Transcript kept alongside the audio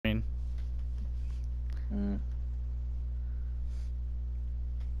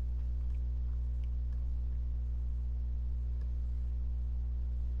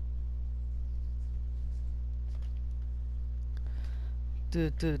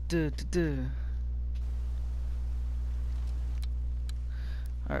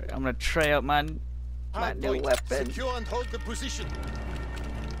Alright, I'm gonna try out my new weapon. Secure and hold the position.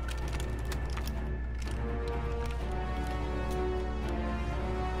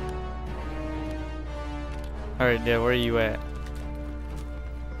 Alright, yeah, where are you at?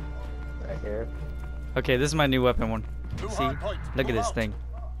 Right here. Okay, this is my new weapon one. See? Look at this thing.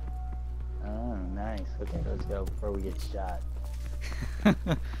 Oh, nice. Okay, let's go before we get shot.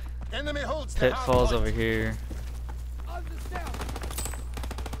 Enemy holds the Pitfalls over here.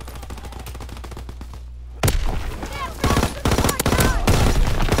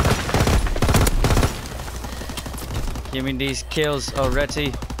 Give me these kills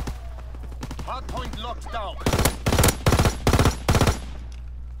already. Hard point locked down.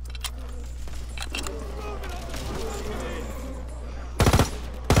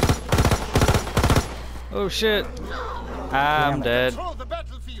 Oh shit. I'm dead. Control the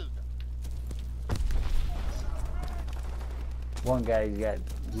battlefield. One guy,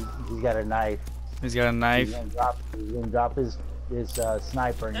 he's got a knife. He's got a knife. He's gonna drop his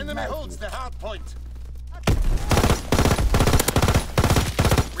sniper and Enemy knife holds you. the hard point.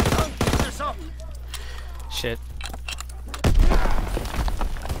 We can't keep this up. Shit.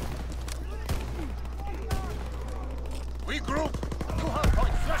 We group. Two hard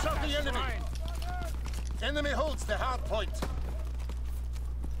points. Flush out the enemy. Enemy holds the hard point.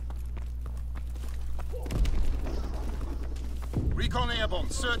 Recon airborne,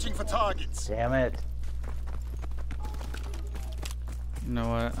 searching for targets. Damn it. You know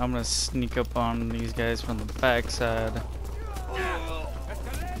what? I'm gonna sneak up on these guys from the backside.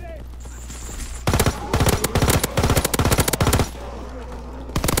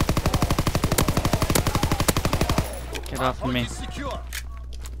 Get off of me. Secure.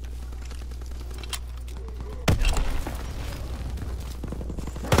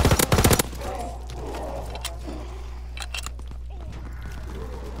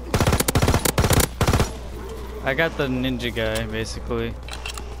 I got the ninja guy, basically.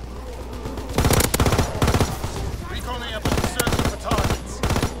 Recon airborne, searching for targets.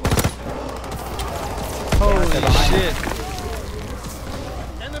 Holy shit.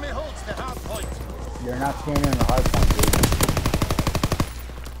 Enemy holds the hard point. You're not standing in the hard point, dude.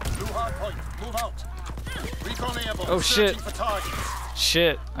 Blue hard point, move out. Recon airborne, Oh, shit. searching for targets.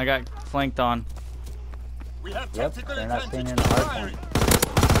 Shit, I got flanked on. We have Yep, tactical they're not advantage. staying in the hard Firing. point.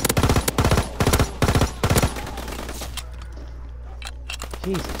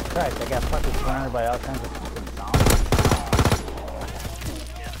 Jesus Christ, I got fucking surrounded by all kinds of fucking zombies.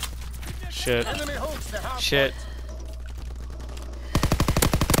 Shit. Enemy holds the hard Shit. point.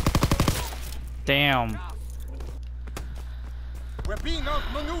 Damn. We're being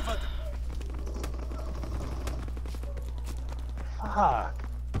outmaneuvered. Fuck.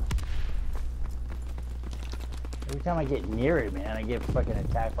 Every time I get near it, man, I get fucking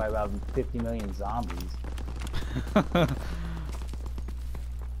attacked by about 50 million zombies.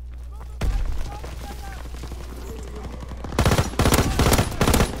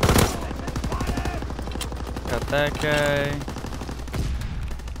 Got that guy.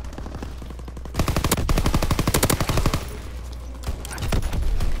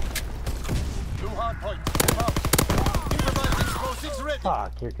 Blue hard point, move out. Improvised explosives ready.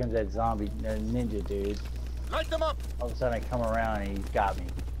 Fuck, here comes that zombie ninja dude. Light them up. All of a sudden I come around and he's got me.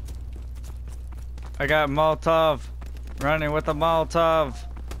 I got Molotov. Running with the Molotov.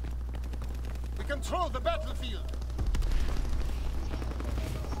 We control the battlefield.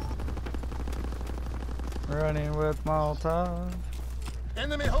 Running with Molotov.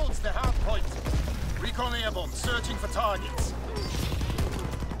 Enemy holds the hard point. Recon airborne, searching for targets.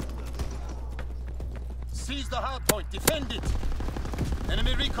 Seize the hard point, defend it.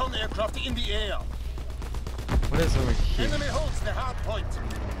 Enemy recon aircraft in the air. What is over here? Enemy holds the hard point.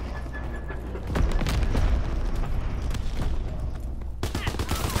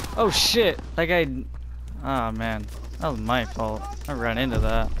 Oh shit! That guy. Oh man, that was my fault. I ran into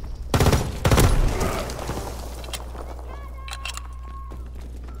that.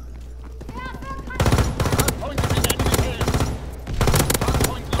 Hard point is in enemy hands. Hard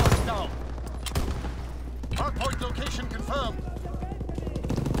point locked down. Hard point location confirmed.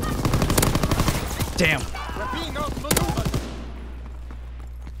 Damn. We're being outmaneuvered.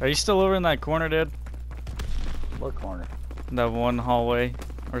 Are you still over in that corner, dude? What corner? That one hallway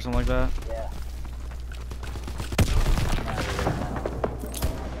or something like that? Yeah.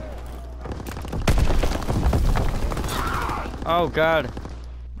 Oh god.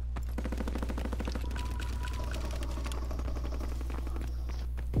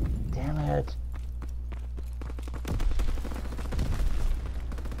 Damn it.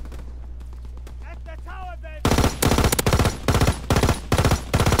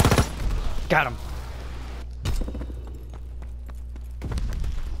 Got him.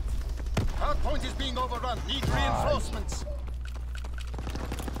 Hardpoint is being overrun. Need reinforcements.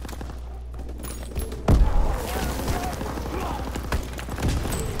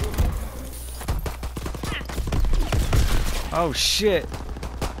 Oh shit.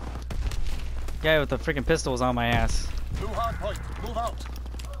 Guy with the freaking pistol was on my ass. Blue hardpoint. Move out.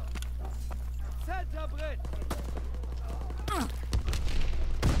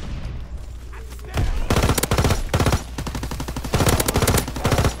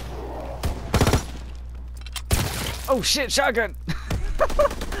 Oh shit, shotgun.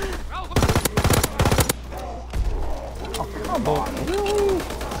 Come on.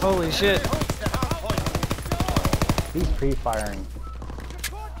 Holy shit. He's pre-firing.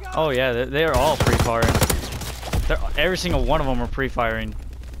 Oh yeah, they're all pre-firing. Every single one of them are pre-firing.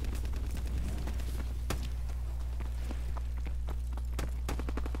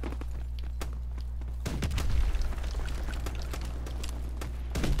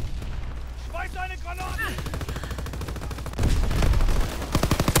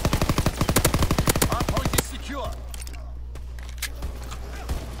 Hardpoint is secure.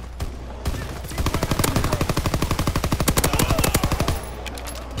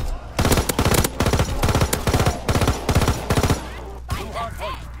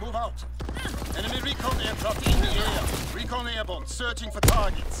 Move out. Enemy recon aircraft in the air. Recon airborne, searching for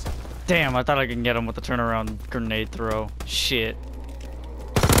targets. Damn, I thought I could get him with the turnaround grenade throw. Shit.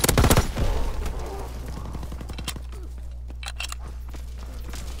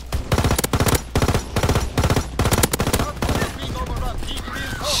 Hardpoint is being overrun. Need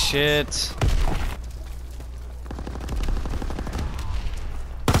reinforcements. Shit.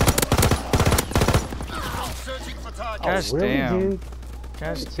 Searching for targets. Gosh really, damn. dude?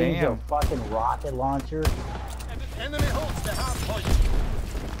 Gosh Change damn. a fucking rocket launcher. Enemy holds the hardpoint.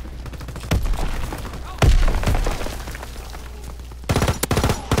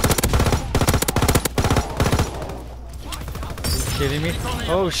 Kidding me?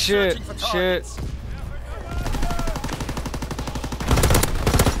 Oh shit. Shit.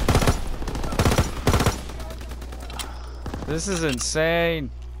 This is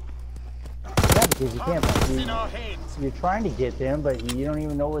insane. Yeah, because you can't. Hardpoint is in our hands. You're trying to get them, but you don't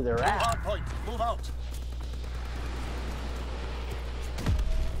even know where they're at. Hardpoint. Move out.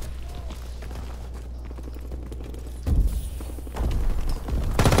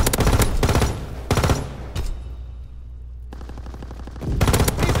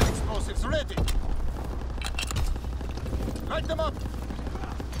 Diesel explosives ready. Light them up.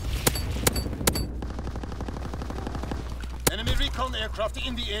 Enemy recon aircraft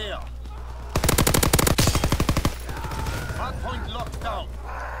in the air. Hardpoint locked down.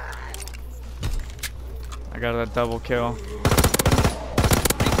 I got a double kill.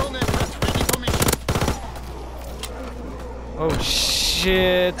 Recon aircraft ready for mission. Oh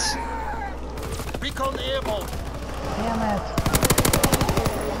shit. Recon airborne. Damn it.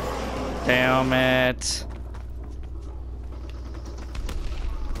 Damn it.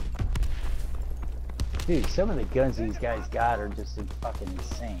 Dude, some of the guns these guys got are just fucking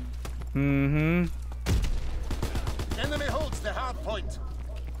insane. Mm-hmm. Enemy holds the hard point.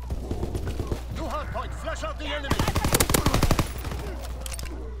 New hard point. Flush out the enemy.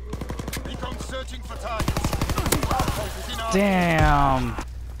 Recon searching for targets. Hard point is in our Damn.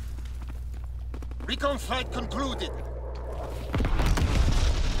 Recon flight concluded.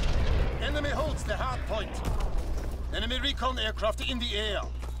 Enemy holds the hard point. Enemy recon aircraft in the air.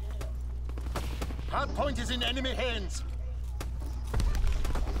 Hard point is in enemy hands.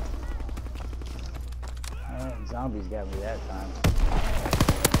 Zombies got me that time.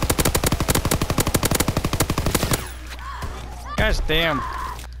 Gosh damn.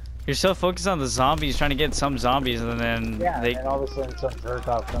 You're so focused on the zombies, trying to get some zombies, and then Yeah, they... and all of a sudden some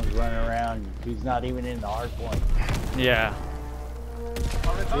Zerkov comes running around. He's not even in the hard point. Yeah.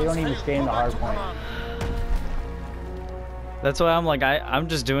 They don't even stay in the hard point. That's why I'm like, I'm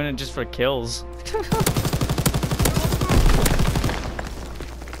just doing it just for kills.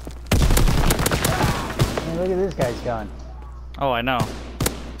 Man, look at this guy's gun. Oh, I know.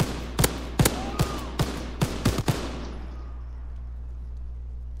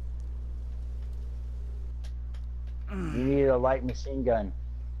 You need a light machine gun.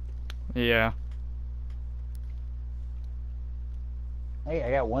 Yeah. Hey,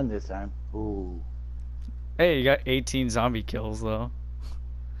 I got one this time. Ooh. Hey, you got 18 zombie kills though.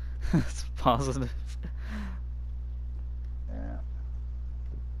 That's positive.